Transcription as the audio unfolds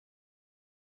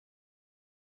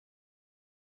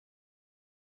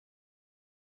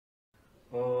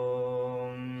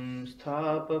ॐ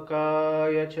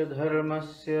स्थापकाय च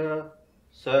धर्मस्य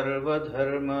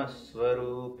सर्वधर्मस्वरूपिणे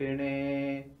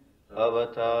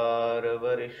अवतारवरिष्ठाय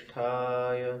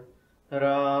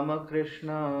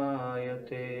रामकृष्णाय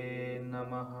ते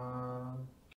नमः।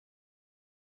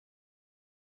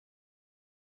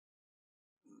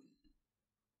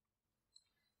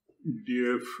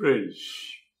 Dear friends,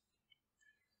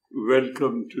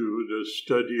 welcome to the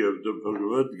study of the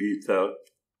Bhagavad Gita,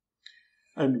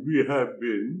 and we have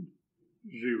been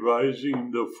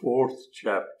revising the 4th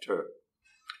chapter.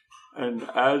 And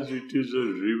as it is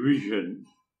a revision,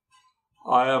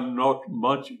 I am not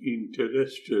much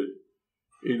interested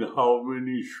in how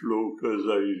many shlokas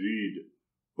I read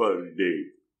per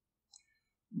day.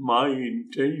 My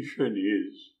intention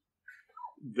is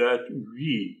that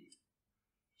we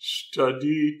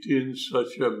study it in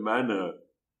such a manner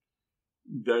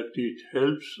that it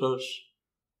helps us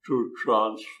to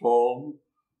transform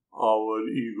our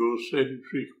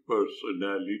egocentric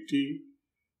personality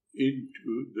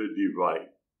into the divine.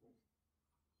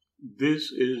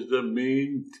 This is the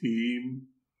main theme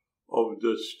of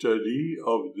the study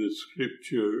of the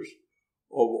scriptures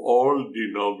of all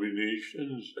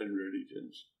denominations and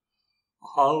religions.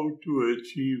 How to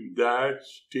achieve that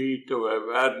state of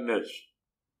awareness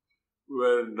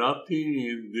where nothing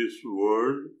in this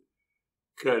world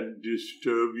can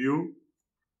disturb you.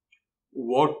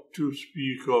 What to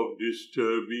speak of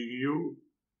disturbing you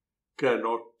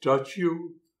cannot touch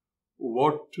you.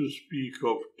 What to speak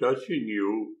of touching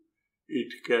you,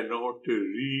 it cannot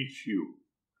reach you.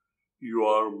 You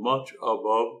are much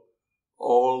above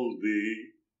all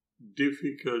the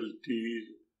difficulties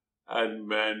and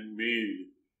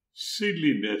man-made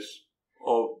silliness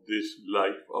of this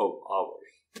life of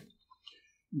ours.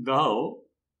 Now,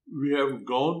 we have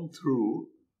gone through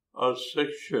a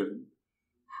section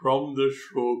from the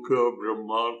shloka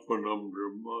Brahmarpanam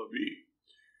Brahmavi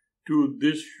to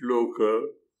this shloka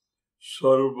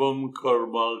Sarvam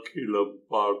Karma Khilam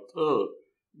Partha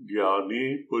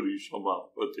Jnane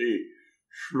Parisamapate,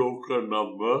 shloka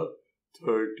number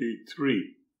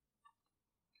 33.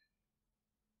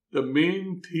 The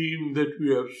main theme that we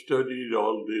have studied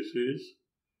all this is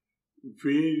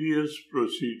various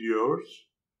procedures,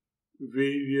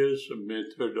 various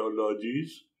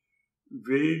methodologies,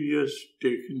 various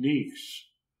techniques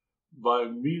by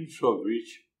means of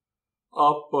which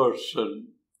a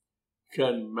person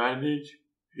can manage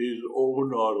his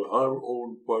own or her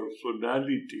own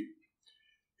personality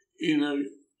in a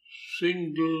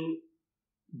single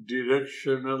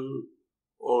directional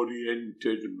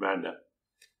oriented manner.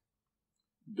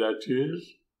 That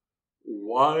is,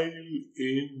 while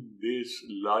in this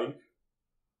life,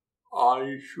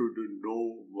 I should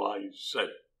know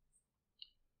myself.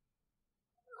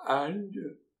 And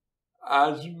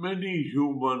as many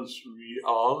humans we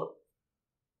are,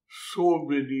 so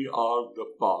many are the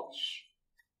paths.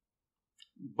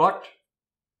 But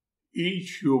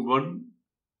each human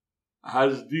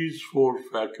has these 4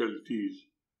 faculties: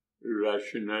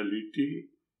 rationality,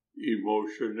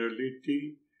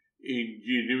 emotionality,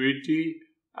 ingenuity,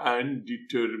 and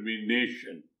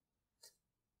determination.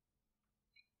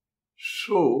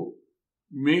 So,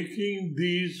 making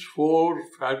these 4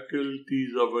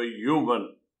 faculties of a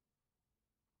human,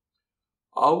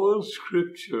 our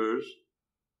scriptures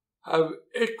have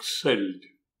excelled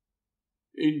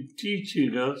in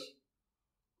teaching us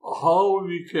how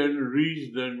we can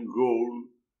reach that goal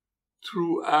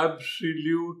through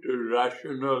absolute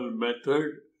rational method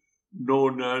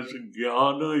known as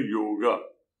Jnana Yoga.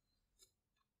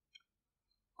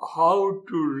 How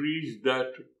to reach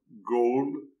that goal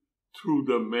through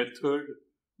the method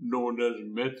known as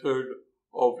method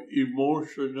of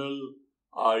emotional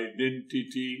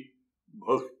identity,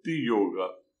 Bhakti Yoga.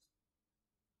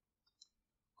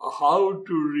 How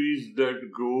to reach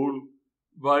that goal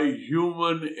by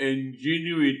human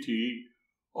ingenuity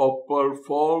of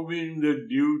performing the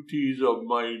duties of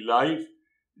my life,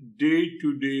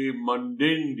 day-to-day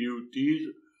mundane duties,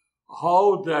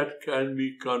 how that can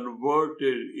be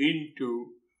converted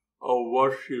into a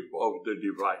worship of the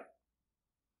divine.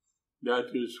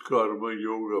 That is Karma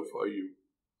Yoga for you.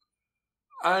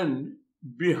 And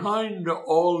behind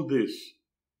all this,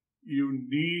 you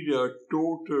need a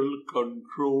total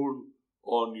control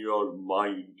on your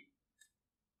mind.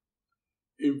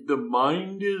 If the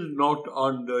mind is not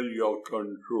under your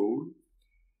control,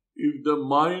 if the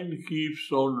mind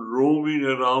keeps on roaming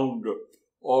around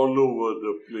all over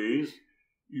the place,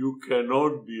 you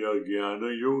cannot be a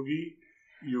Jnana Yogi,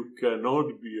 you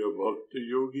cannot be a Bhakti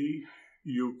Yogi,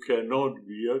 you cannot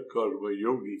be a Karma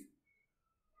Yogi.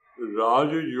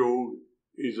 Raja Yoga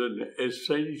is an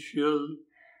essential,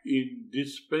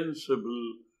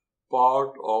 indispensable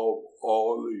part of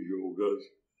all yogas,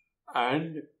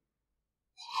 and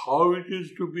how it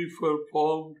is to be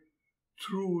performed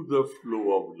through the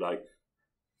flow of life.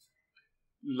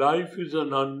 Life is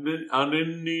an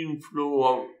unending flow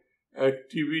of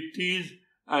activities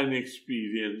and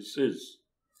experiences.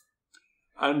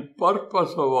 And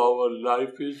purpose of our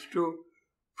life is to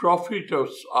profit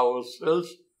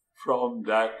ourselves from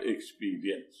that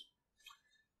experience.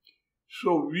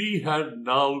 So we had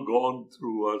now gone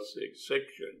through a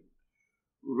section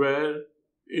where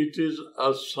it is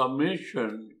a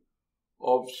summation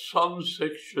of some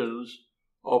sections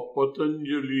of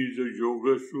Patanjali's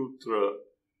Yoga Sutra,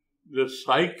 the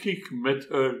psychic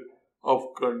method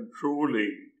of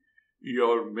controlling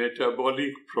your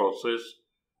metabolic process,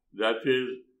 that is,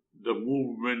 the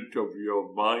movement of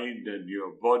your mind and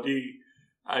your body,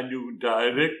 and you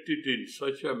direct it in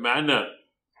such a manner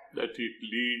that it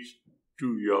leads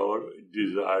to your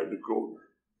desired goal.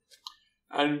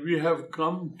 And we have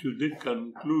come to the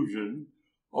conclusion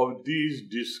of these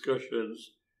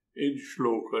discussions in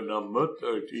shloka number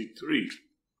 33.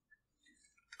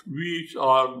 We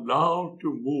are now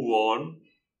to move on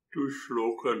to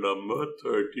shloka number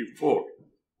 34.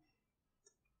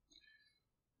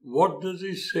 What does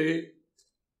he say?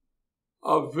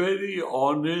 A very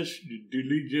honest,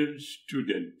 diligent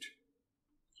student.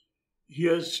 He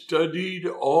has studied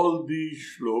all these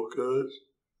shlokas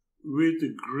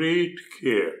with great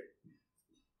care.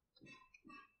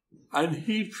 And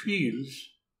he feels,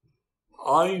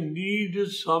 I need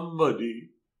somebody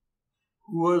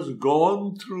who has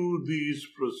gone through these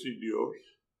procedures,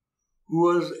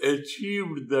 who has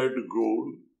achieved that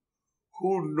goal,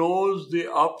 who knows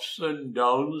the ups and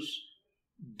downs,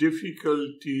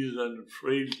 difficulties and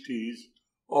frailties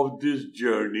of this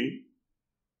journey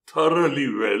thoroughly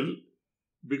well,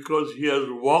 because he has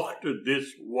walked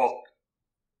this walk.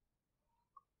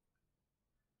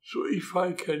 So if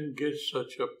I can get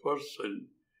such a person,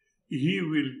 he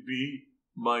will be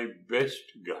my best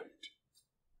guide.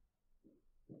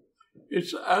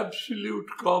 It's absolute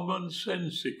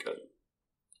commonsensical.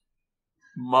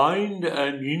 Mind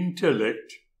and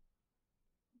intellect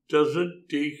doesn't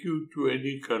take you to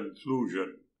any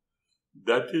conclusion.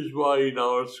 That is why in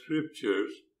our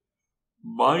scriptures,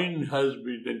 mind has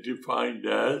been defined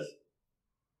as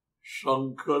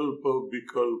Sankalpa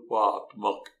Vikalpa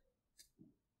Atmak.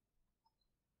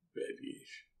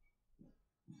 Variation.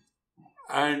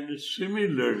 And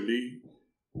similarly,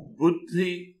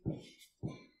 Buddhi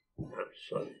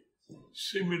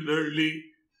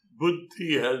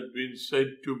has been said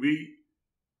to be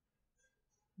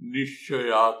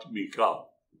Nishchayatmika.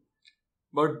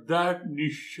 But that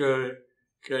Nishchay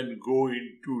can go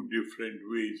in two different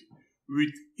ways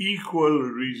with equal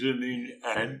reasoning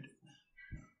and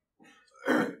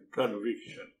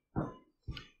conviction.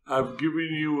 I've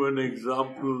given you an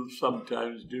example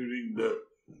sometimes during the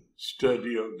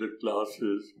study of the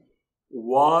classes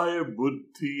why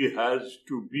Buddhi has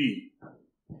to be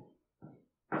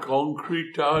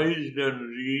concretized and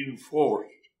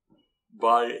reinforced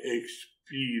by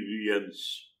experience.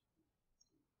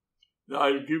 Now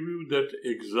I'll give you that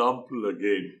example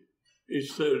again.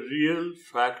 It's a real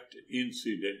fact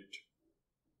incident,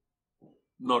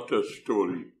 not a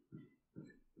story.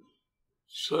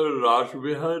 Sir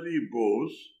Rajbihari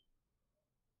Bose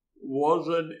was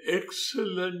an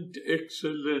excellent,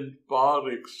 par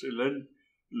excellent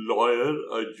lawyer,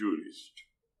 a jurist.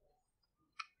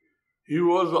 He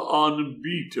was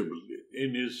unbeatable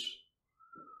in his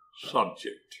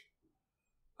subject,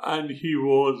 and he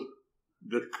was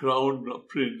the crown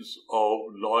prince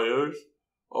of lawyers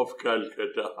of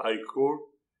Calcutta High Court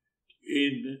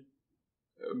in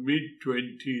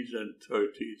mid-20s and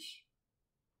 30s.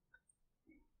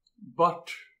 But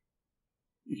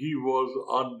he was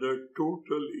under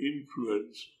total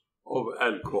influence of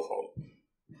alcohol.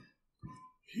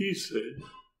 He said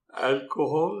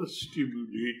alcohol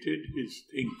stimulated his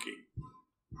thinking.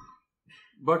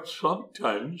 But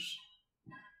sometimes,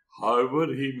 however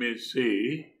he may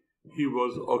say, he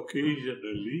was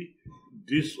occasionally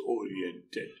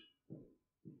disoriented.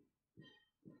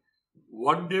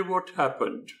 One day what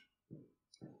happened?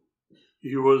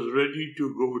 He was ready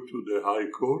to go to the High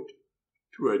Court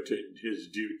to attend his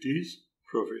duties,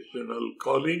 professional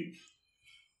calling.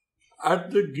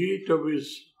 At the gate of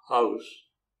his house,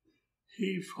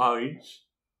 he finds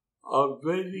a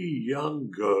very young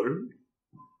girl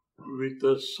with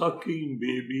a sucking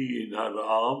baby in her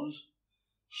arms,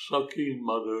 sucking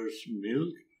mother's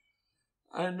milk,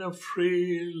 and a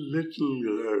frail little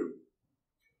girl,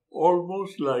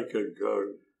 almost like a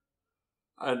girl.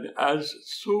 And as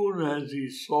soon as he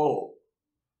saw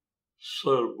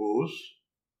Sir Bose,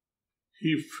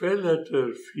 he fell at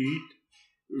her feet,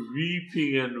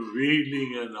 weeping and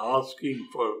wailing and asking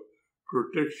for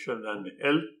protection and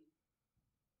help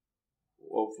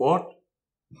of what?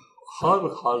 Her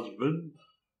husband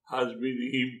has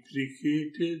been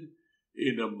implicated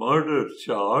in a murder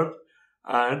charge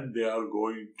and they are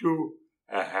going to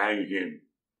hang him.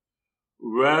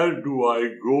 Where do I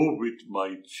go with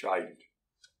my child?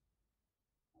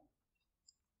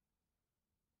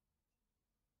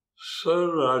 Sir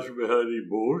Rashbihari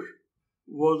Bose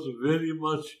was very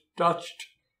much touched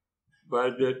by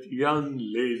that young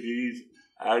lady's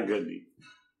agony.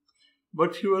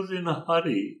 But he was in a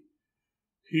hurry.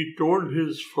 He told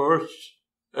his first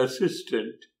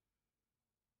assistant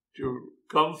to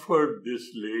comfort this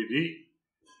lady,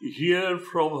 hear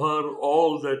from her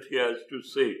all that he has to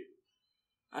say,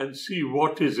 and see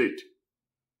what is it.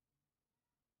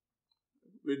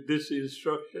 With this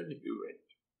instruction, he went.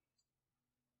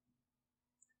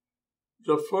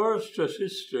 The first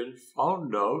assistant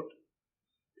found out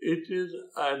it is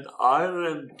an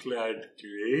ironclad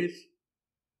case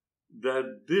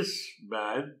that this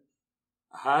man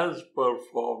has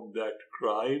performed that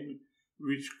crime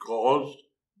which caused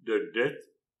the death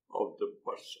of the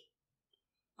person,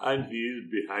 and he is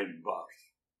behind bars.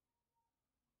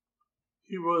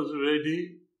 He was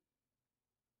ready.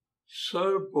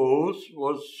 Sir Bose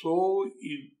was so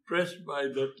impressed by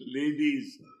that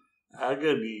lady's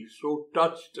agony, so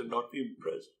touched, not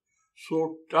impressed,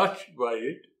 so touched by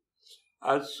it,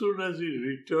 as soon as he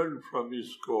returned from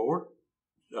his court,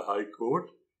 the High Court,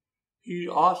 he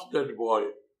asked that boy,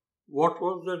 what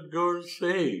was that girl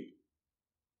saying?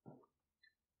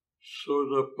 So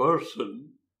the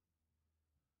person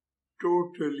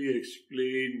totally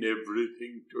explained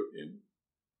everything to him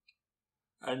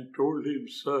and told him,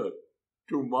 sir,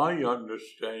 to my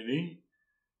understanding,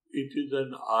 it is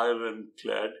an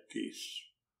ironclad case.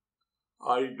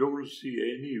 I don't see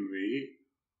any way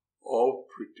of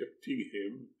protecting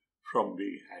him from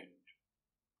being hanged.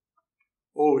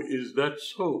 Oh, is that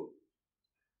so?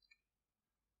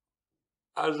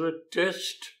 As a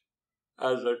test,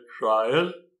 as a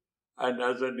trial, and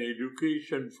as an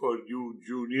education for you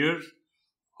juniors,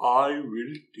 I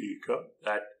will take up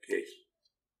that case.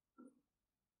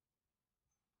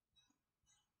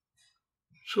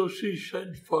 So she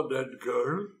sent for that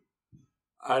girl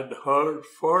and heard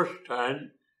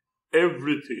firsthand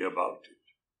everything about it.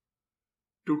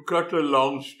 To cut a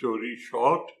long story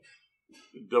short,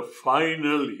 the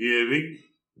final hearing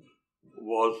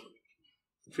was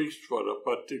fixed for a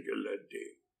particular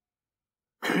day.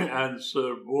 And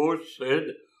Sir Bose said,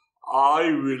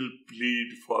 I will plead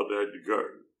for that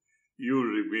girl. You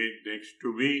remain next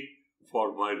to me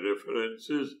for my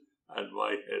references and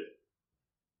my help.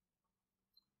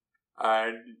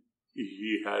 And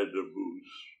he had the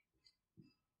booze.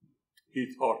 He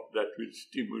thought that would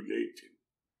stimulate him.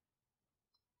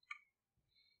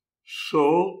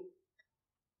 So,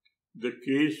 the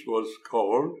case was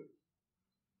called.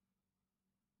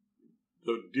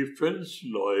 The defense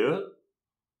lawyer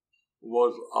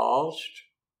was asked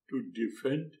to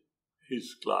defend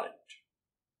his client.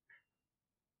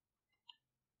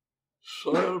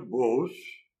 Sir Bose,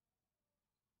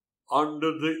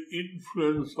 under the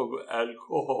influence of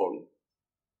alcohol,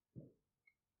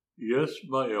 yes,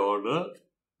 my honor,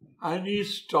 and he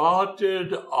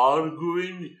started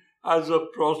arguing as a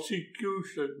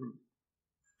prosecution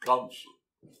counsel.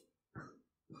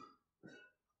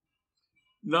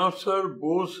 Now, Sir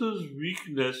Bose's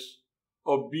weakness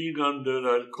of being under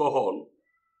alcohol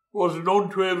was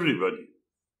known to everybody.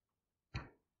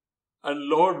 And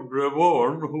Lord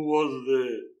Brabourne, who was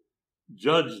the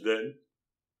judge then,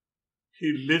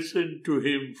 he listened to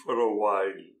him for a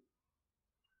while.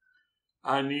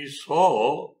 And he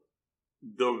saw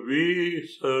the way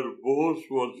Sir Bose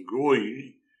was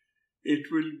going,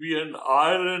 it will be an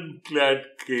ironclad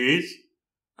case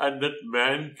and that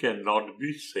man cannot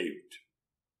be saved.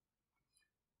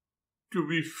 To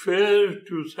be fair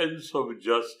to sense of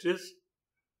justice,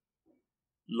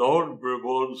 Lord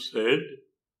Brabourne said,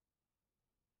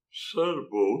 Sir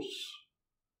Bose,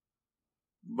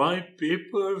 my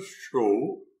papers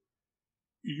show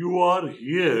you are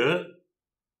here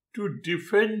to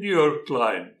defend your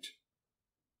client.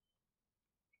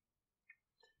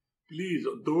 Please,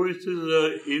 though it is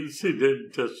an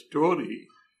incident, a story,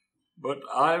 but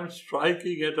I am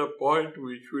striking at a point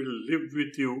which will live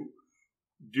with you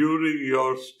during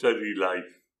your study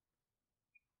life,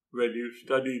 when you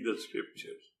study the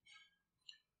scriptures.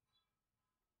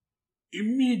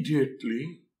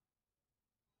 Immediately,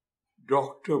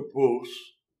 Dr.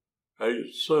 Bose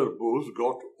Sir Bose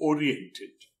got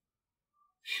oriented.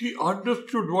 He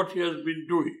understood what he has been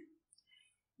doing.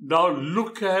 Now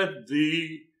look at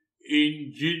the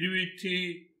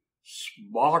ingenuity,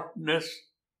 smartness,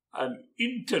 and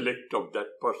intellect of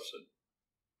that person.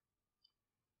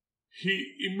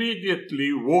 He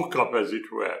immediately woke up, as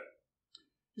it were.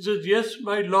 He says, "Yes,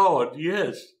 my lord,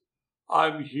 yes,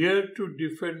 I'm here to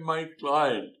defend my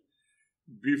client.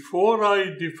 Before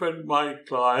I defend my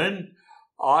client,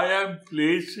 I am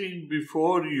placing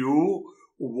before you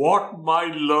what my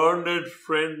learned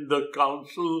friend, the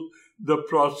counsel, the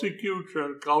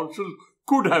prosecution counsel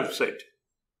could have said."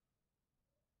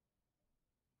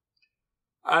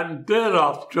 And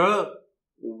thereafter,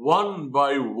 one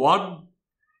by one,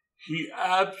 he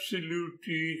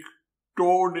absolutely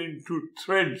torn into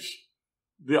threads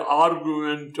the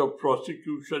argument of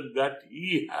prosecution that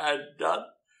he had done,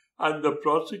 and the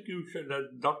prosecution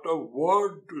had not a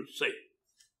word to say.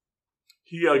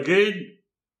 He again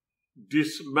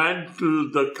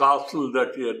dismantled the castle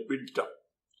that he had built up.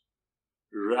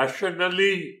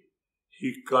 Rationally,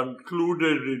 he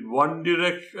concluded in one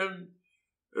direction,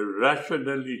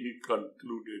 rationally he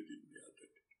concluded in the other.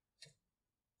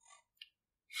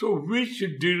 So which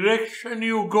direction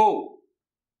you go?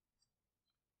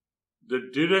 The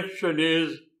direction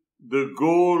is the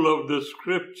goal of the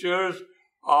scriptures.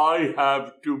 I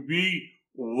have to be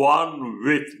one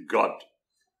with God.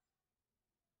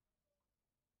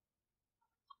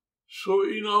 So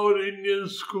in our Indian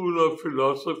school of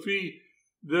philosophy,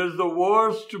 there's the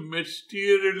worst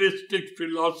materialistic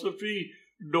philosophy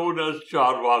known as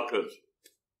Charvakas.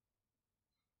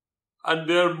 And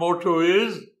their motto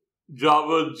is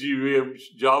Javad Jivet,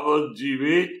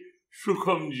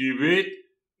 Sukham Jivet,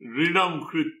 Rinam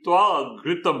Kritva,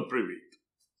 Ghritam Privit.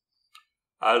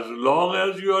 As long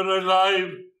as you are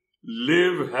alive,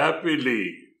 live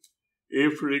happily.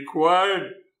 If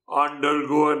required,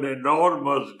 undergo an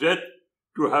enormous death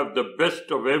to have the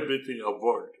best of everything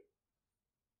aboard.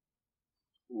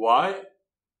 Why?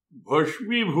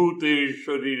 Bhashmi bhute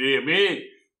sharire me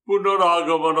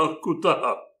punaragamana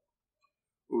kutaha.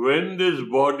 When this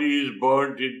body is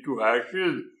burnt into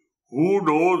ashes, who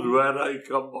knows where I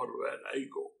come or where I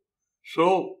go?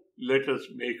 So, let us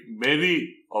make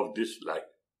merry of this life.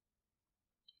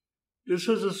 This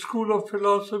is a school of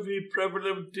philosophy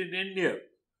prevalent in India,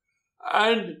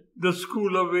 and the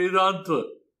school of Vedanta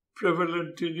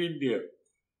prevalent in India,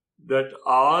 that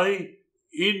I,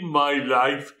 in my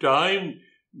lifetime,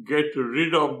 get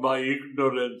rid of my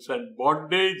ignorance and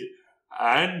bondage,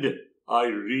 and I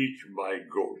reach my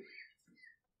goal.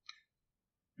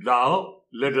 Now,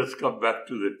 let us come back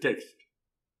to the text.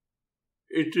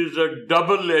 It is a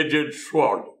double-edged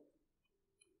sword.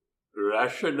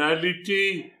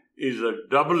 Rationality is a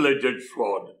double-edged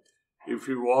sword. If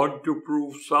you want to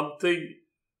prove something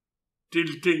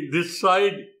tilting this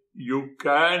side, you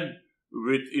can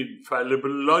with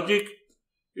infallible logic.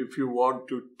 If you want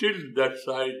to tilt that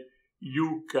side,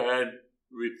 you can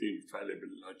with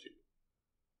infallible logic.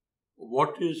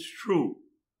 What is true?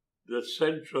 The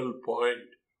central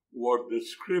point, what the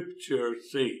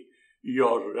scriptures say,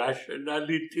 your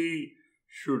rationality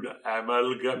should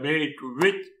amalgamate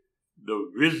with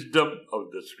the wisdom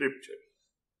of the scriptures.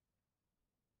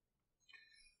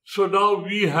 So now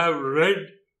we have read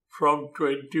from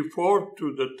 24th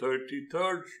to the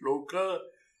 33rd shloka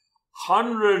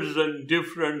hundreds and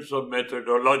different of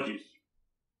methodologies,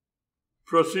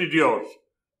 procedures,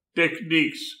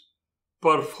 techniques,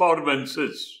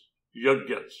 performances,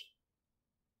 yajnas.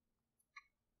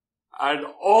 And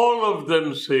all of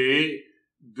them say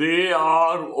they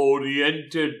are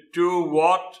oriented to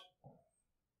what?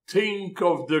 Think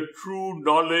of the true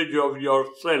knowledge of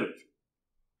yourself.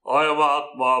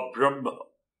 Ayamatma Brahma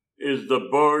is the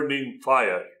burning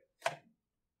fire.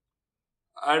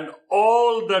 And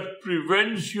all that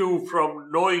prevents you from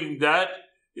knowing that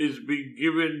is being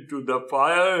given to the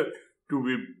fire to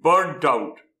be burnt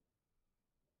out.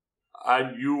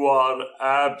 And you are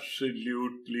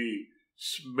absolutely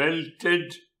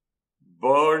smelted,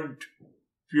 burnt,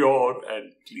 pure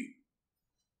and clean.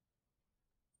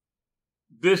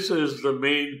 This is the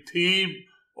main theme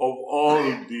of all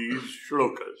these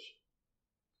shlokas.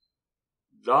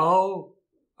 Now,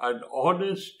 an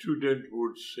honest student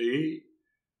would say,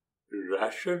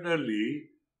 rationally,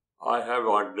 I have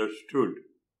understood.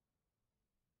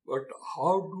 But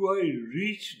how do I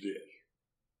reach there?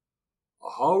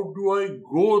 How do I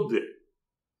go there?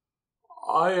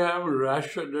 I am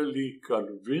rationally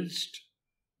convinced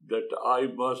that I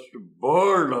must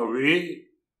burn away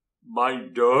my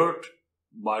dirt,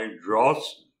 my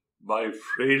dross, my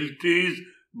frailties,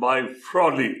 my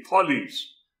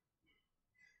follies.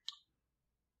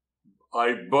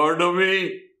 I burn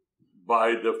away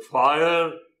by the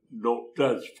fire known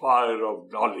as fire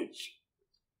of knowledge.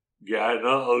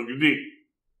 Jnana Agni.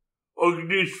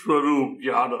 Agni Swarup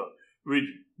Jnana, which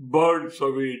burns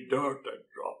away dirt and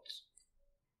dross.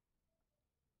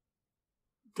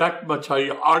 That much I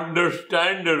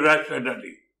understand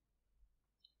rationally.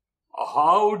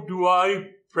 How do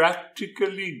I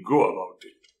practically go about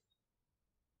it?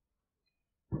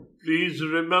 Please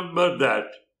remember that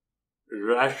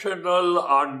rational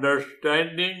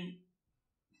understanding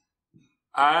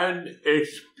and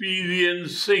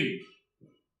experiencing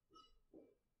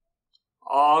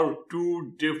are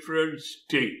two different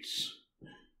states.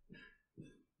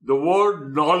 The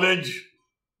word knowledge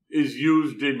is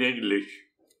used in English,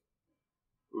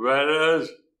 whereas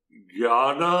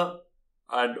jnana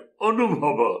and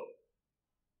anubhava,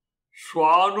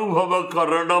 swanubhava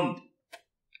karanam,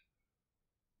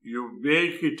 you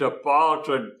make it a part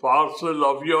and parcel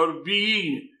of your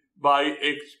being by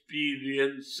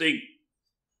experiencing.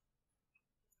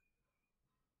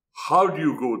 How do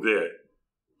you go there?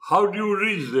 How do you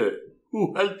reach there?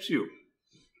 Who helps you?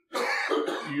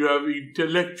 You have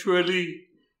intellectually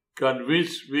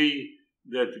convinced me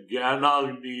that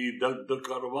Jnanagni Dagda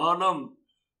Karmanam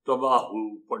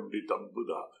Tamahu Panditam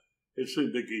Buddha. It's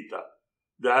in the Gita.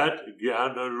 That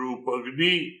Jnana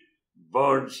Rupagni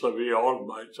burns away all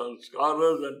my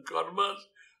sanskaras and karmas,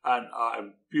 and I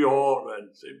am pure and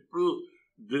simple.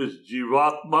 This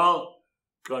Jivatma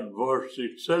converts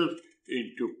itself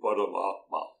into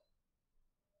Paramatma.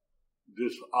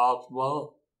 This Atma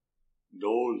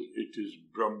knows it is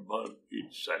Brahman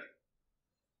itself.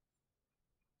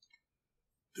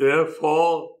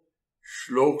 Therefore,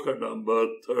 shloka number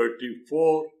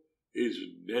 34 is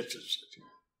necessary.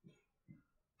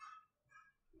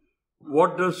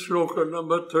 What does shloka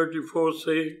number 34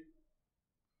 say?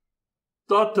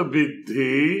 Tat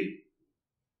Viddhi.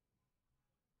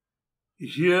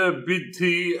 Here,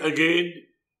 Viddhi again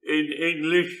in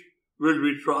English will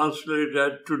be translated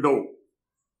as to know.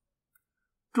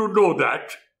 To know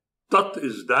that. Tat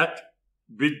is that.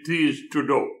 Viddhi is to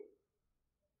know.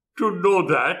 To know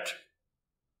that,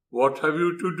 what have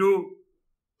you to do?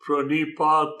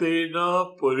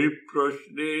 Pranipatena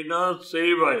pariprashnena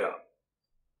sevaya.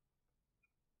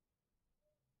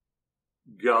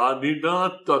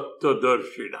 Jnanina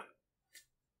tattadarshina.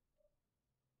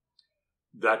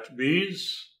 That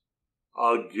means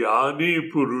a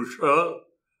jnani purusha,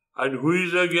 and who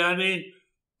is a jnani?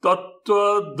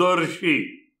 Tattvadarshi,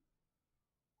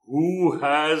 who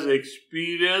has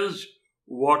experienced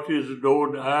what is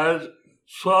known as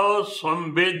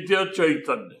Sasambedya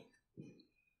Chaitanya,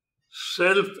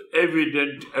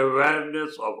 self-evident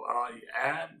awareness of I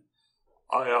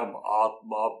am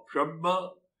Atma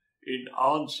Brahma, in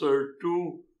answer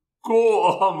to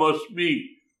Ko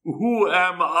Ahamasmi, who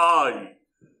am I?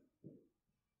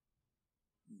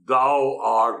 Thou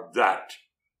art that.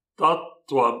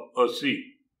 Tattvam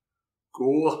Asi.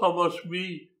 Ko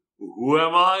Ahamasmi, who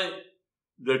am I?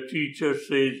 The teacher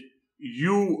says,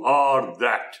 you are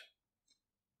that.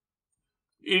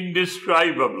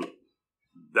 Indescribable.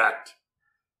 That.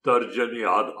 Tarjani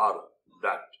Adhara.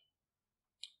 That.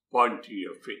 Pointing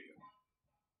a finger.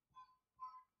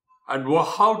 And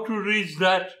how to reach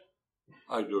that?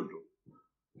 I don't know.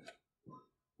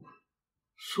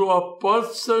 So a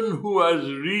person who has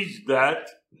reached that,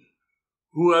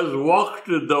 who has walked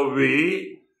the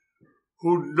way,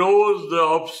 who knows the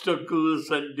obstacles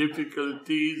and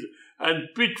difficulties and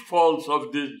pitfalls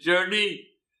of this journey,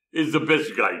 is the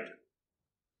best guide.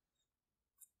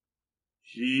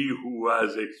 He who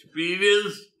has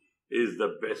experience is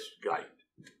the best guide.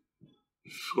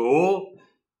 So,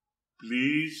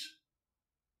 please,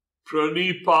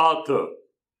 pranipata,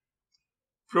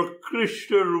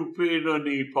 prakrishta rupena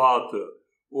nipata,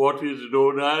 what is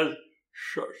known as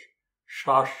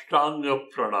shashtanga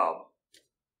pranam.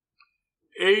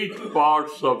 8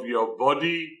 parts of your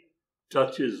body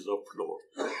touches the floor.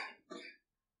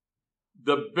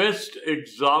 The best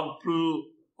example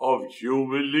of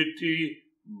humility,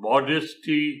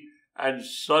 modesty, and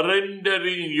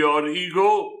surrendering your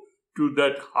ego to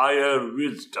that higher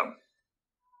wisdom.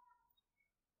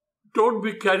 Don't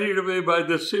be carried away by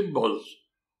the symbols.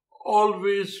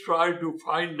 Always try to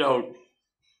find out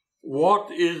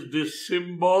what is this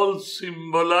symbol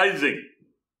symbolizing.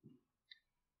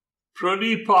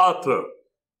 Pranipata,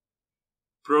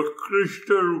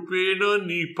 prakrishta rupena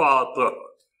nipata.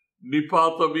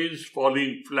 Nipata means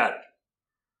falling flat.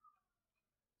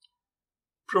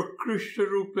 Prakrishta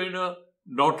rupena,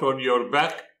 not on your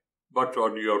back, but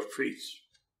on your face.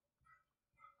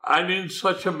 And in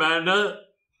such a manner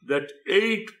that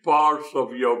 8 parts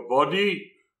of your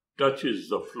body touches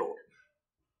the floor.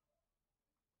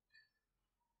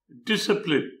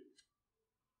 Discipline.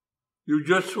 You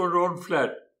just fall down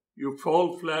flat. You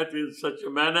fall flat in such a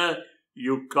manner,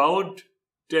 you count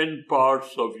 10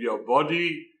 parts of your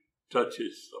body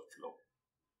touches the floor.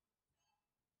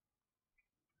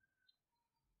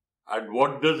 And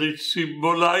what does it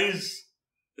symbolize?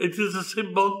 It is a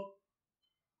symbol.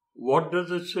 What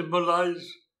does it symbolize?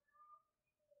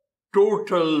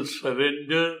 Total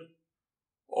surrender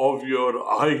of your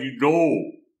I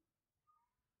know.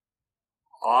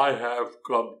 I have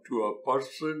come to a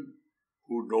person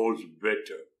who knows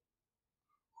better,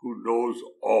 who knows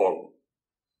all.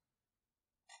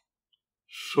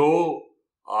 So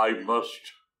I must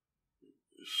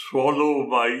swallow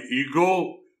my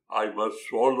ego, I must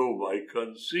swallow my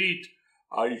conceit,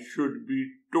 I should be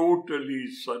totally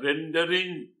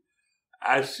surrendering,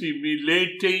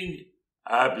 assimilating,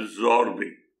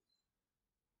 absorbing.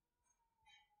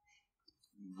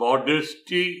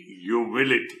 Modesty,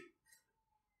 humility.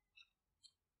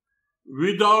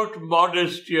 Without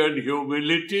modesty and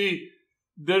humility,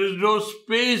 there is no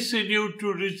space in you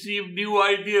to receive new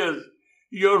ideas.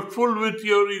 You're full with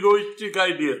your egoistic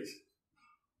ideas.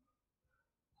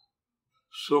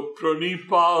 So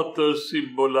pranipata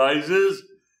symbolizes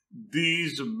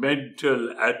these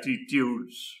mental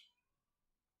attitudes.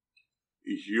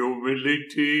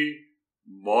 Humility,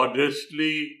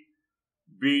 modestly,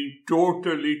 being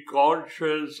totally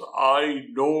conscious, I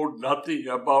know nothing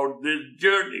about this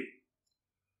journey.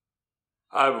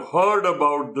 I've heard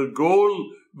about the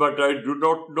goal, but I do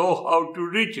not know how to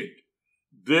reach it.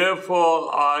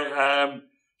 Therefore, I am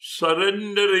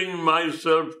surrendering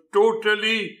myself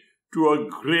totally to a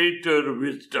greater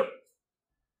wisdom.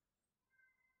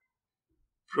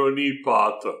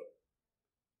 Pranipata.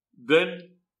 Then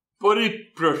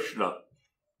pariprashna.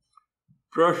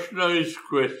 Prashna is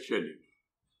questioning.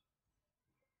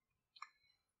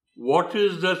 What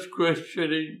is that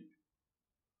questioning?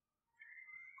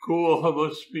 Ko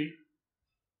ahamasmi.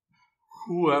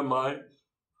 Who am I?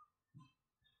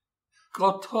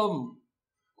 Katham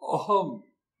aham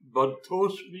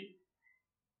bandhosmi.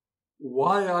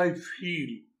 Why I feel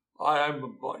I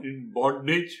am in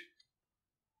bondage?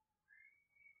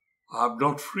 I am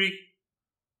not free.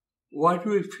 Why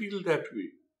do I feel that way?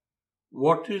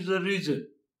 What is the reason?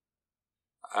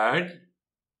 And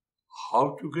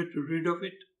how to get rid of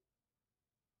it?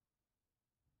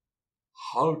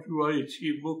 How do I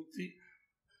achieve mukti?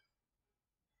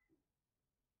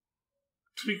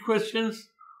 3 questions.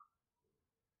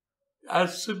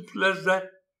 As simple as that.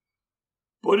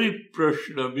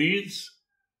 Pariprashna means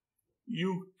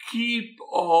you keep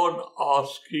on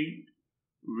asking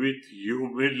with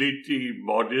humility,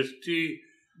 modesty.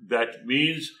 That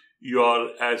means you are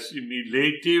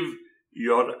assimilative,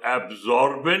 you are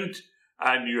absorbent,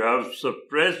 and you have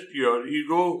suppressed your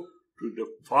ego to the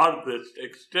farthest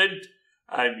extent,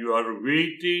 and you are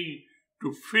waiting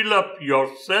to fill up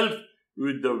yourself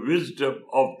with the wisdom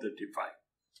of the divine.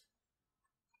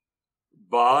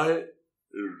 By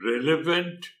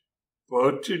relevant,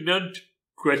 pertinent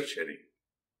questioning.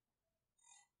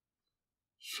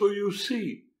 So you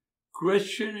see,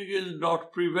 questioning is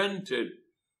not prevented,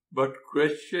 but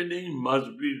questioning must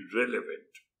be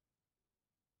relevant.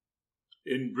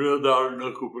 In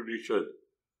Sridharananda Upanishad,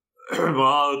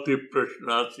 Mahati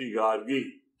Prashnasi Gargi,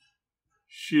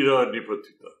 Shira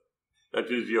Nipatita. That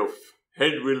is, your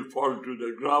head will fall to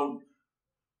the ground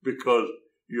because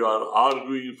you are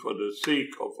arguing for the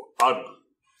sake of arguing.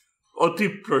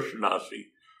 Ati Prashnasi.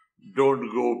 Don't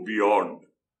go beyond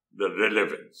the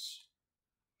relevance.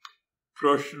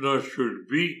 Prashna should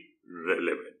be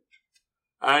relevant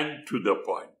and to the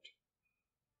point.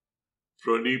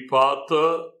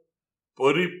 Pranipata,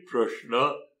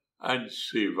 pariprashna, and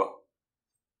seva.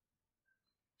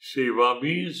 Seva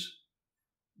means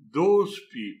those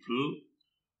people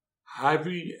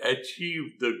having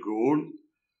achieved the goal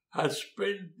has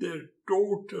spent their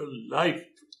total life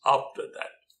after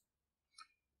that,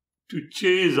 to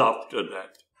chase after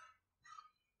that.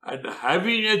 And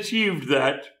having achieved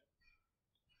that,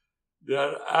 they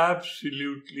are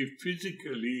absolutely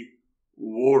physically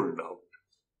worn out.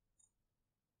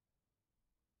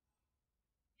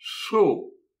 So,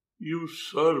 you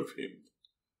serve him.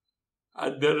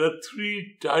 And there are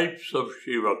 3 types of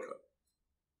Shivaka.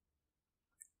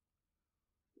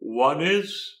 One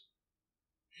is,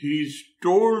 he is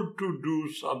told to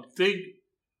do something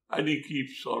and he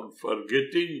keeps on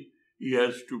forgetting. He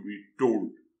has to be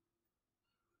told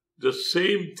the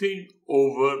same thing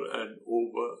over and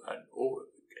over and over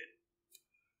again.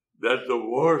 That's the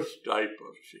worst type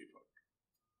of Shiva.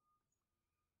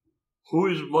 Who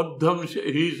is Madhyam?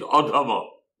 He is Adhama.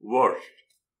 worst.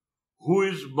 Who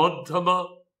is Madhyama?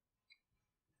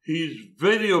 He is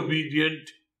very obedient,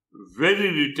 very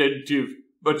retentive,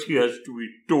 but he has to be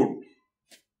told.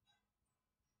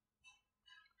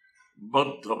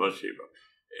 Madhyama Seva.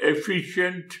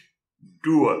 Efficient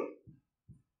doer.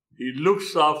 He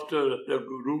looks after the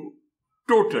Guru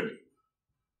totally.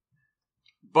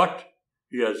 But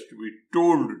he has to be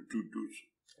told to do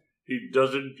so. He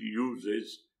doesn't use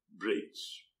his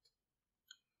brains.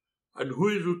 And who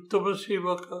is Uttama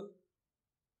Sevaka?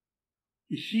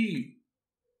 He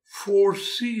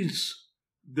foresees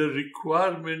the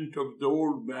requirement of the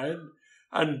old man,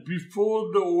 and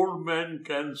before the old man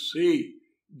can say,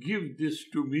 "Give this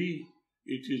to me,"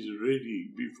 it is ready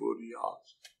before he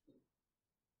asks.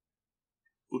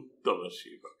 Uttama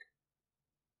Sevaka.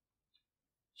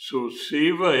 So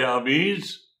Sevaya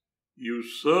means you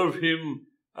serve him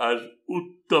as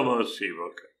Uttama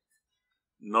Sevaka,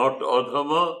 not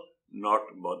Adhama,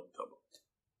 not Madhyama.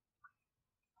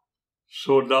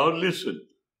 So now listen.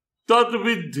 Tad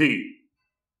Viddhi.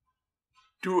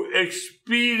 To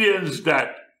experience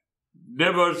that.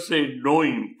 Never say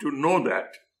knowing, to know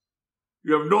that.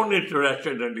 You have known it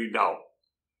rationally now.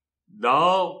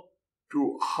 Now,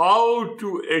 to how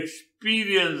to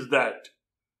experience that,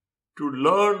 to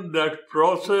learn that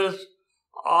process,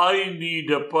 I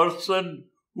need a person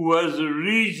who has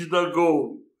reached the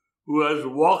goal, who has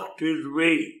walked his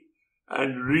way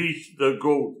and reached the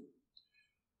goal.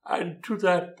 And to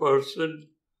that person,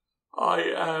 I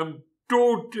am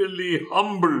totally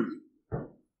humble,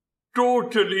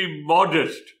 totally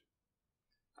modest,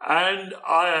 and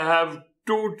I have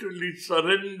totally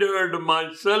surrendered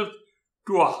myself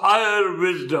to a higher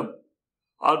wisdom.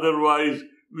 Otherwise,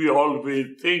 we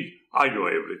always think, I know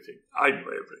everything, I know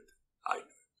everything, I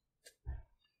know.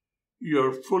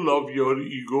 You're full of your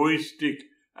egoistic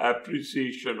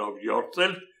appreciation of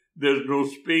yourself. There's no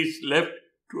space left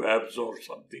to absorb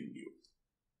something new.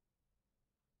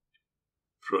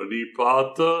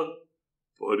 Pranipata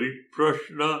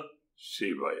Pariprashna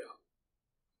Sevaya.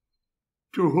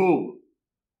 To whom?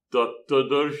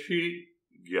 Tattadarshi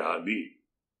Jnani.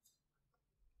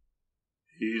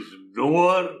 He is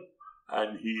knower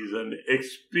and he is an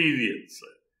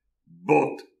experiencer.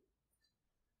 Both.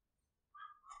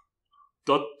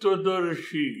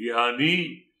 Tattadarshi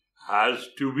Jnani has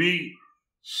to be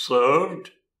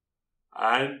served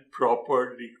and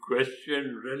properly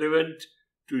questioned, relevant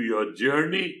to your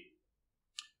journey,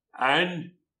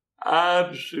 and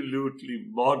absolutely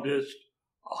modest,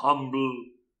 humble,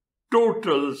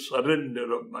 total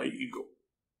surrender of my ego.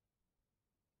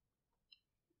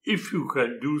 If you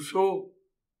can do so,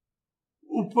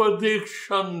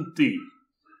 Upadekshanti.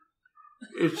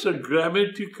 It's a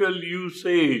grammatical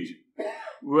usage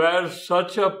where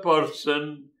such a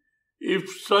person, if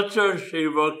such a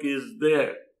Sevak is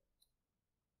there,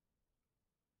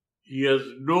 he has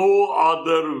no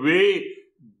other way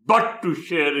but to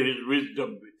share his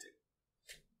wisdom with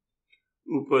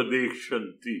him.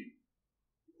 Upadekshanti.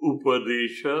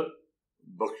 Upadesha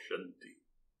Bhakshanti.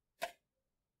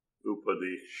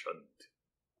 Upadekshanti.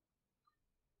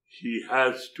 He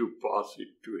has to pass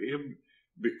it to him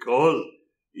because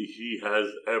he has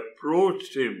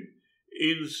approached him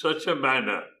in such a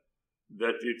manner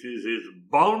that it is his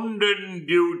bounden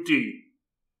duty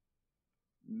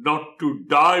not to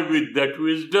die with that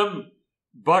wisdom,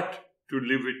 but to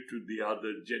live it to the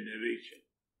other generation.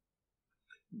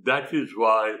 That is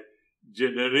why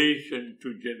generation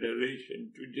to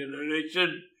generation to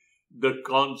generation, the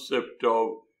concept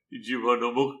of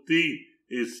Jivanamukti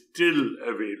is still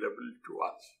available to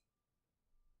us.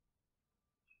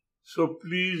 So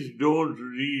please don't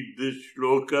read this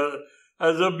shloka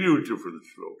as a beautiful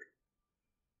shloka.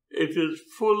 It is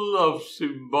full of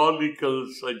symbolical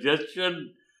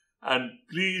suggestion, and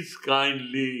please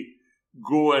kindly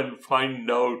go and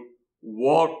find out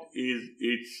what is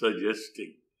it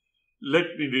suggesting.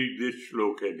 Let me read this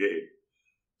shloka again.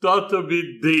 Tata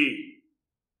Viddhi,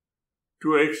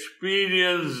 to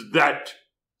experience that.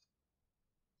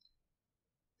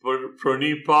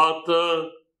 Pranipata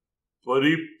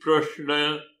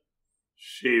Pariprashna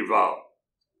Seva.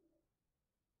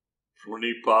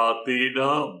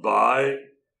 Pranipatena by,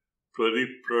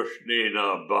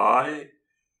 Pariprashnena by,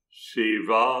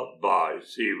 Seva by,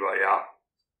 Sevaya.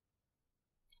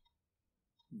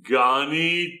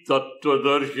 Jnani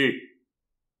Tattvadarshi.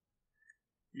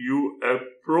 You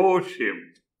approach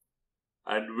him,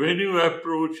 and when you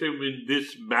approach him in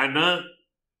this manner,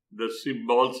 the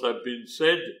symbols have been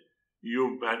said,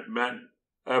 you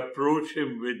approach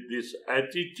him with this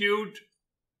attitude,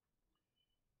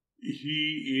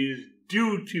 he is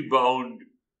duty bound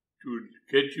to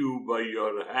get you by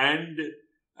your hand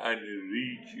and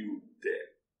reach you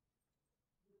there.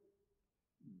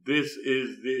 This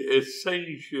is the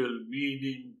essential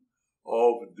meaning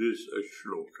of this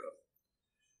shloka.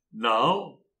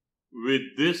 Now,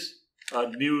 with this, a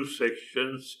new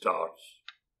section starts.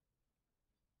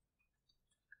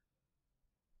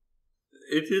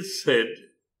 It is said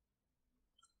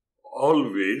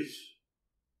always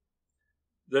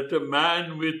that a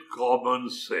man with common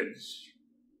sense,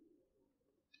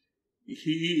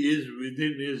 he is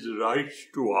within his rights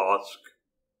to ask,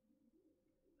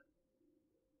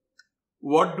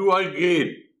 what do I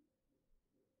gain?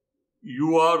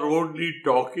 You are only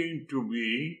talking to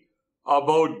me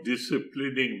about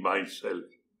disciplining myself.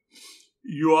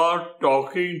 You are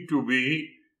talking to me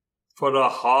for a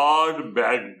hard,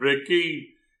 back-breaking,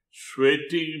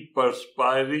 sweating,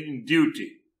 perspiring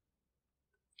duty.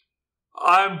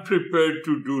 I am prepared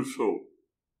to do so.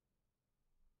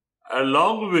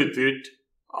 Along with it,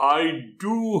 I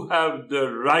do have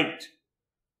the right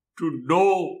to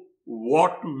know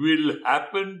what will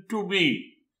happen to me.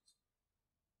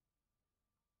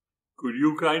 Could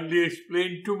you kindly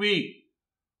explain to me,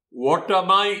 what am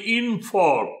I in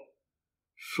for,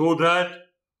 so that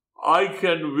I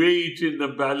can weigh it in the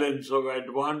balance of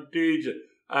advantage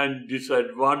and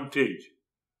disadvantage,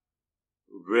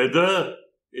 whether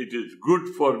it is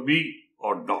good for me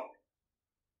or not.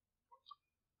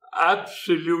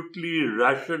 Absolutely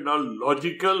rational,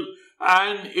 logical,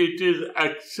 and it is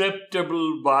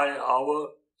acceptable by our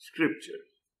scriptures.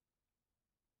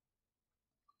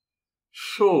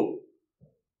 So,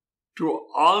 to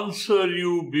answer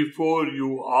you before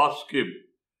you ask him,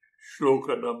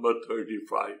 shloka number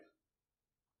 35.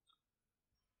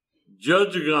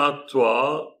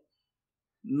 Jajgatva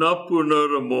na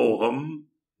punarmoham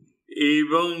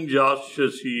evang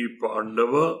jasyasi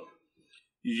pandava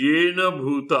yena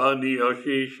bhutani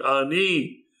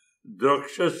asheshani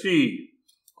drakshasi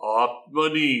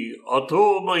atmani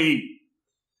athomai.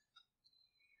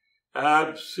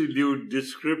 Absolute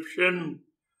description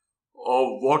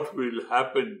of what will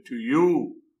happen to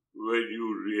you when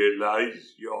you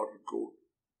realize your goal.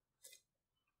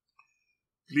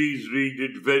 Please read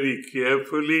it very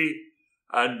carefully,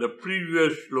 and the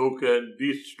previous shloka and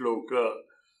this shloka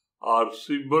are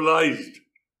symbolized,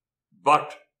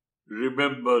 but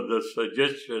remember the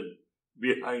suggestion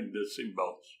behind the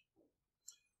symbols.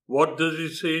 What does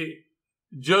it say?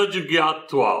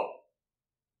 Jajgyatva,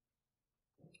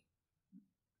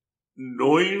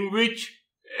 knowing which,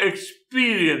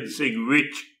 experiencing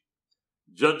which.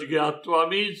 Jajgyatva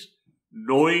means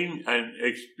knowing and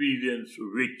experience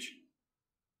which.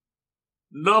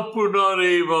 Na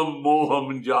punarevam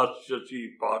moham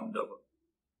jasyasi pandava.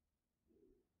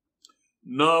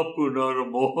 Na punar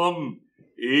moham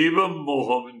evam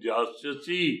moham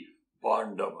jasyasi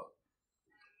pandava.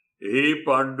 Hey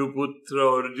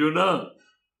Panduputra Arjuna,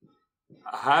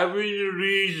 having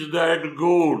reached that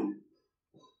goal,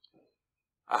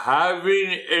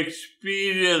 having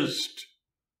experienced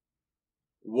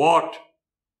what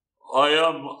I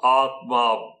am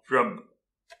Atma Brahma,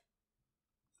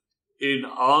 in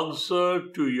answer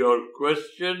to your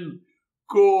question,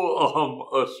 Ko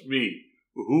aham asmi,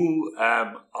 who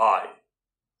am I?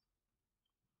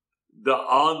 The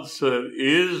answer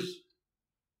is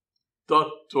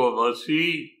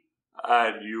Tattvamasi,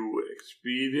 and you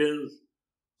experience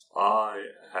I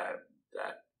am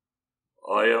that.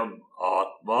 I am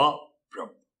Atma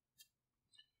Brahma.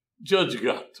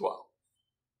 Jajgatva.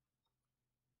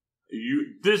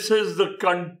 This is the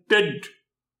content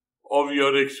of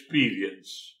your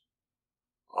experience.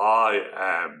 I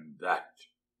am that.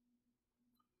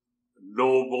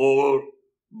 No more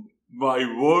my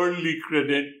worldly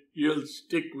credentials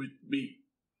stick with me.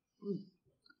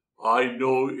 I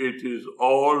know it is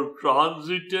all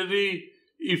transitory,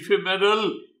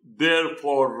 ephemeral,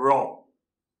 therefore wrong,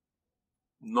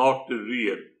 not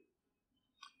real.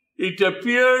 It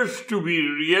appears to be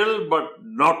real, but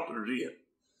not real.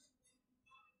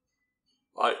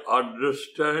 I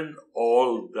understand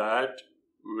all that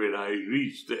when I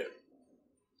reach there.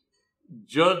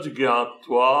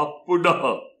 Jajgyatva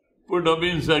punaha. Puna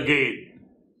means again.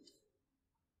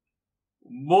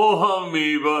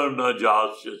 Mohameva na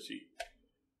jasyasi.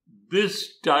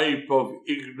 This type of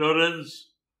ignorance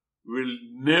will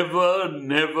never,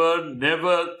 never,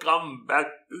 never come back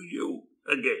to you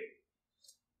again.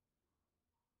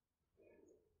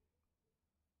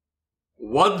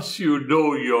 Once you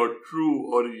know your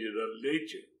true original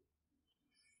nature,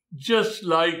 just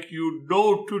like you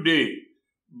know today,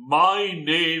 my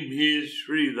name is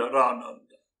Sridharananda.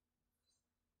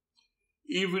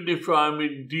 Even if I am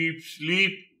in deep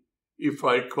sleep, if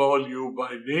I call you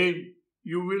by name,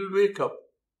 you will wake up.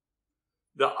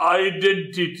 The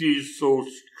identity is so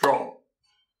strong.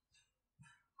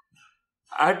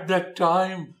 At that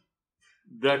time,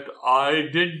 that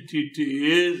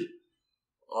identity is,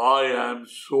 I am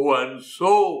so and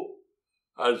so,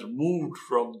 has moved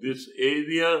from this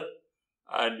area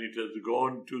and it has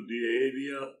gone to the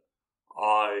area,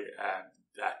 I am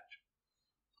that.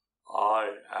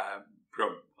 I am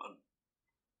Brahman.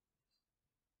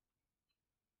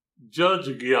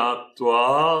 Jaj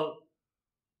gyatva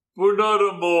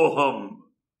punarmoham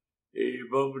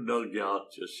evam na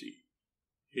gyachasi.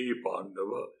 He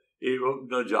Pandava, evam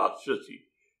na jachasi.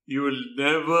 You will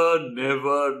never,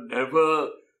 never, never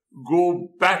go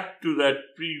back to that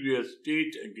previous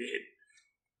state again.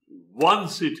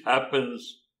 Once it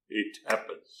happens, it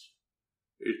happens.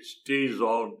 It stays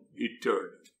on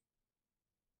eternally.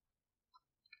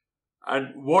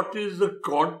 And what is the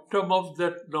quantum of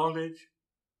that knowledge?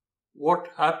 What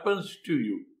happens to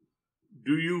you?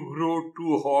 Do you grow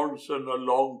two horns and a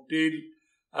long tail,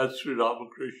 as Sri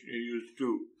Ramakrishna used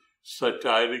to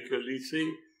satirically say?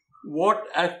 What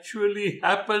actually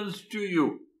happens to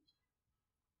you?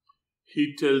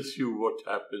 He tells you what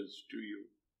happens to you.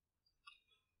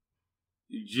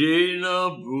 Jena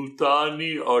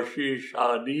bhutani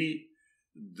asheshani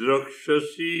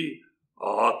drakshasi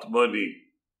atmani.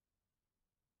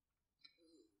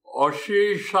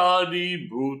 Asheshani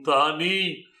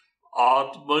bhutani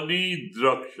atmani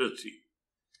drakshasi.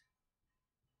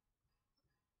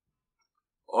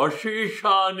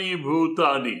 Asheshani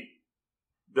bhutani.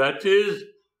 That is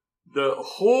the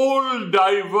whole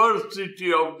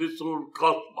diversity of this whole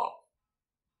cosmos.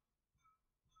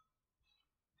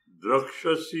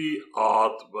 Drakshasi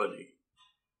atmani.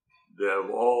 They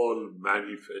have all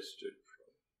manifested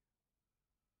from.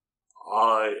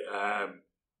 I am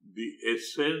the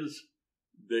essence,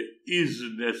 the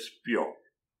isness pure.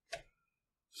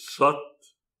 Sat,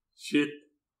 Chit,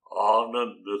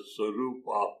 Ananda, Sarup,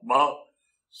 Atma,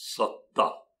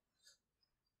 Satta.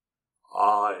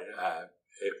 I am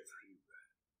everywhere.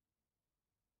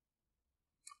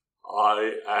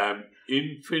 I am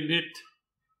infinite,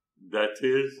 that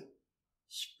is,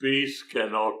 space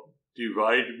cannot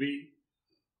divide me.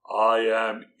 I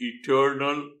am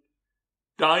eternal,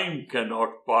 time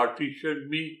cannot partition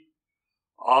me.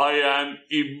 I am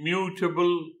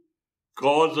immutable,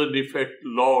 cause and effect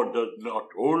law does not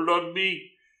hold on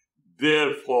me.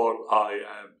 Therefore, I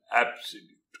am absolute.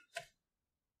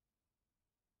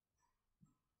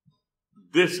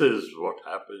 This is what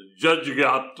happens.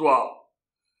 Jajgatva.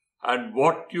 And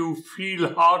what you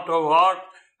feel heart of heart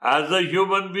as a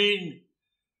human being.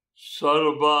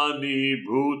 Sarvani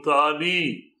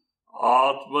bhutani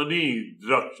atmani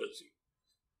drakshasi.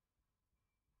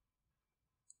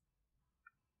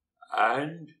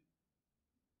 And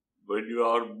when you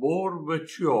are more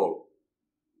mature,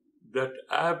 that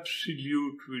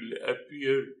absolute will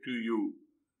appear to you.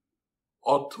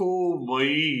 Atho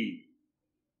mai.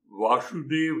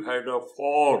 Vasudev had a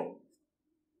form.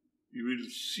 You will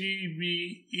see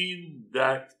me in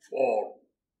that form.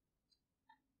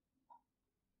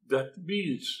 That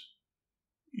means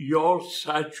your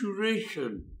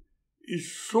saturation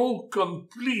is so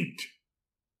complete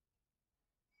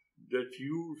that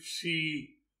you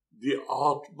see the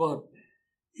Atman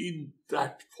in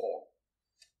that form.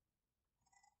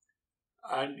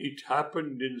 And it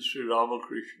happened in Sri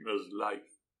Ramakrishna's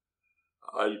life.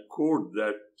 I'll quote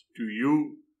that to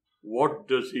you. What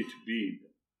does it mean?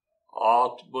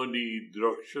 Atmani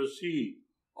drakshasi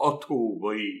atho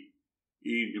vai.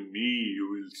 In me you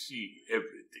will see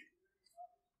everything.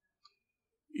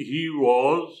 He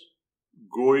was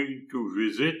going to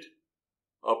visit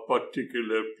a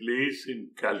particular place in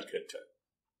Calcutta.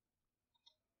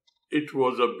 It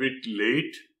was a bit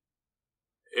late.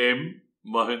 M.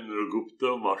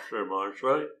 Mahendragupta Master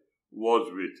Mahasaya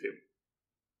was with him.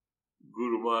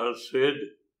 Guru Maharaj said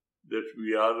that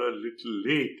we are a little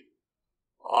late.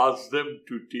 Ask them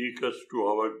to take us to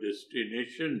our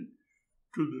destination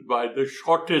by the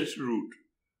shortest route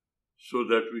so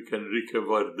that we can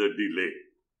recover the delay.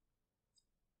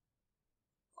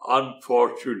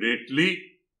 Unfortunately,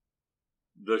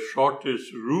 the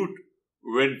shortest route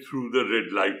went through the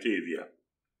red light area.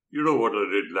 You know what a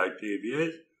red light area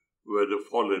is? Where the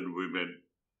fallen women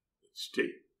stay.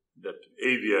 That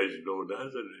area is known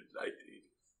as a red light area.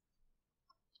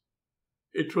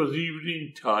 It was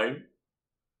evening time,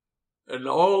 and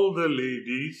all the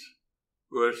ladies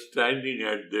were standing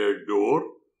at their door,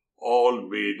 all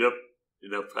made up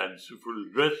in a fanciful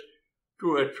dress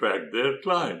to attract their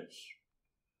clients.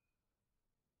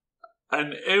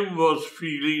 And M was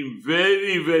feeling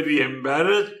very, very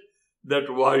embarrassed that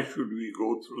why should we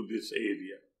go through this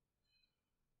area?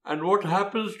 And what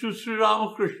happens to Sri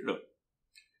Ramakrishna?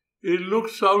 He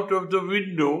looks out of the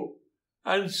window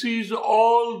and sees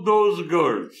all those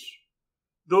girls,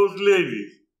 those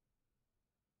ladies.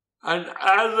 And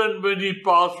as and when he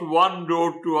passed one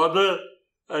door to other,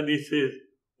 and he says,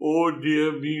 "Oh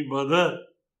dear me, mother,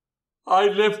 I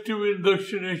left you in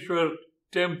Dakshineshwar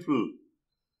temple.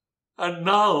 And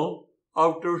now,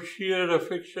 out of sheer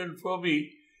affection for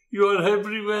me, you are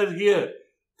everywhere here.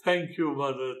 Thank you,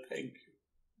 mother, thank you."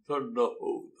 Danda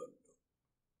ho, danda.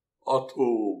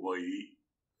 Atho mai.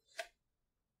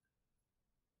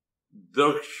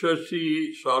 Dakshasi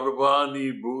sarvani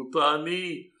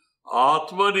bhutani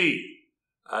atmani.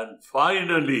 And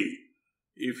finally,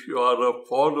 if you are a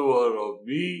follower of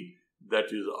me, that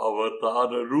is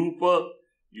Avatara Rupa,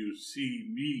 you see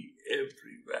me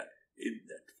everywhere in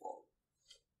that form.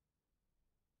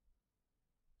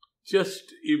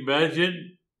 Just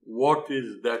imagine what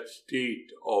is that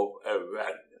state of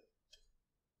awareness.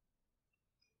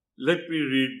 Let me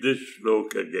read this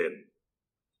shloka again.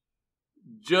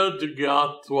 Jad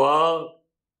gyatva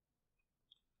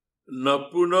na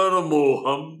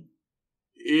punarmoham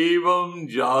evam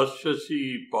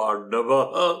jasasi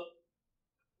pandavaha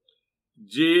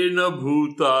jena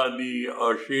bhutani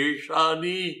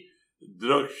asheshani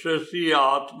drakshasi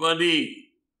atmani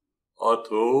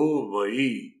atho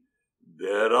mahi.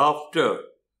 Thereafter,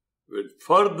 with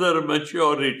further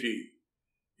maturity,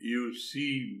 you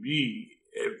see me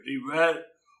everywhere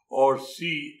or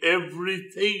see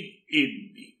everything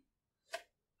in me.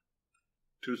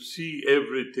 To see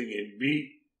everything in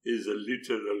me is a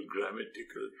literal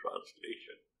grammatical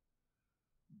translation.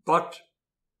 But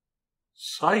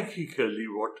psychically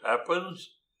what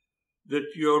happens,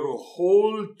 that your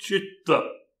whole chitta,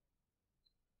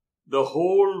 the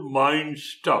whole mind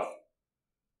stuff,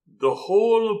 the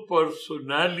whole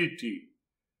personality,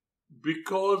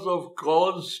 because of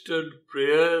constant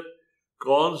prayer,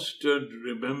 constant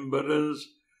remembrance,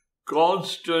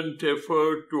 constant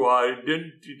effort to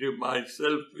identify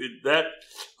myself with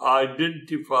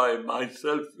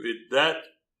that,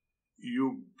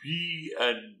 you be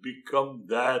and become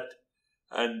that,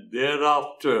 and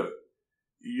thereafter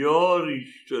your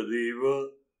Ishtadeva,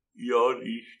 your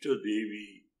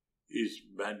Ishtadevi is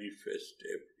manifest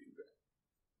everywhere.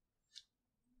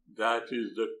 That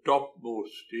is the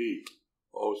topmost state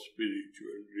of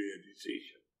spiritual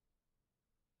realization.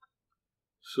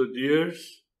 So,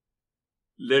 dears,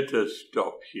 let us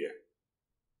stop here,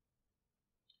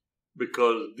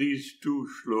 because these two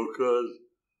shlokas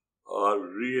are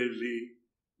really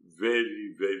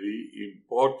very, very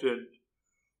important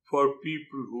for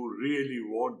people who really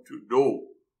want to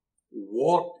know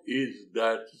what is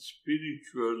that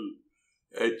spiritual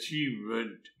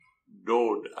achievement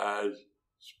known as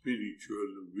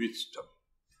spiritual wisdom.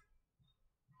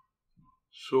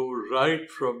 So, right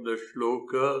from the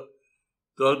shloka,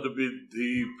 Tad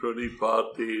vidhi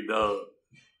pranipatena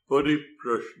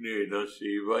pariprashnena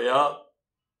sevaya,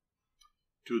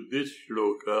 to this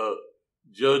shloka,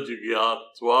 Jaj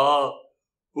gyatva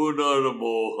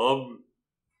punarmoham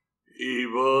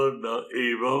eva na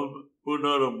evam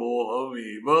punarmoham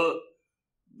eva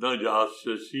na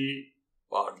jasasi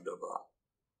pandava.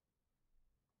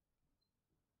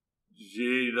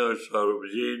 Jena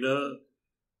sarvjena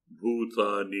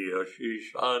bhutani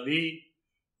asheshani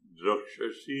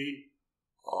drakshasi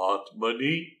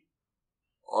atmani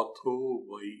atho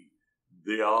vai.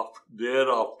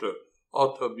 Thereafter,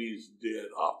 atha means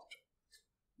thereafter,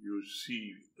 you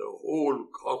see the whole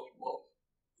cosmos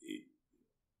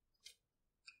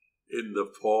in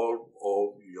the form of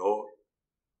your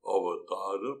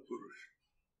Avatara Purusha.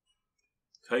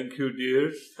 Thank you,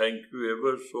 dears. Thank you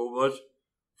ever so much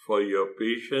for your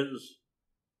patience.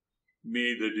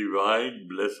 May the Divine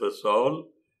bless us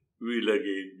all. We'll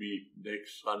again meet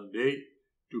next Sunday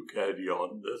to carry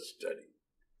on the study.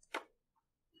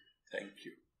 Thank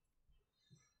you.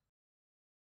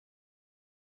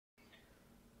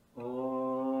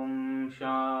 Om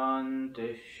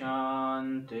Shanti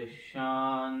Shanti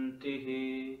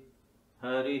Shanti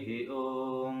Harihi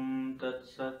Om Tat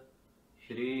Sat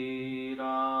Shri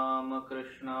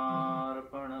Ramakrishna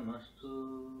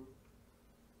Arpanamastu.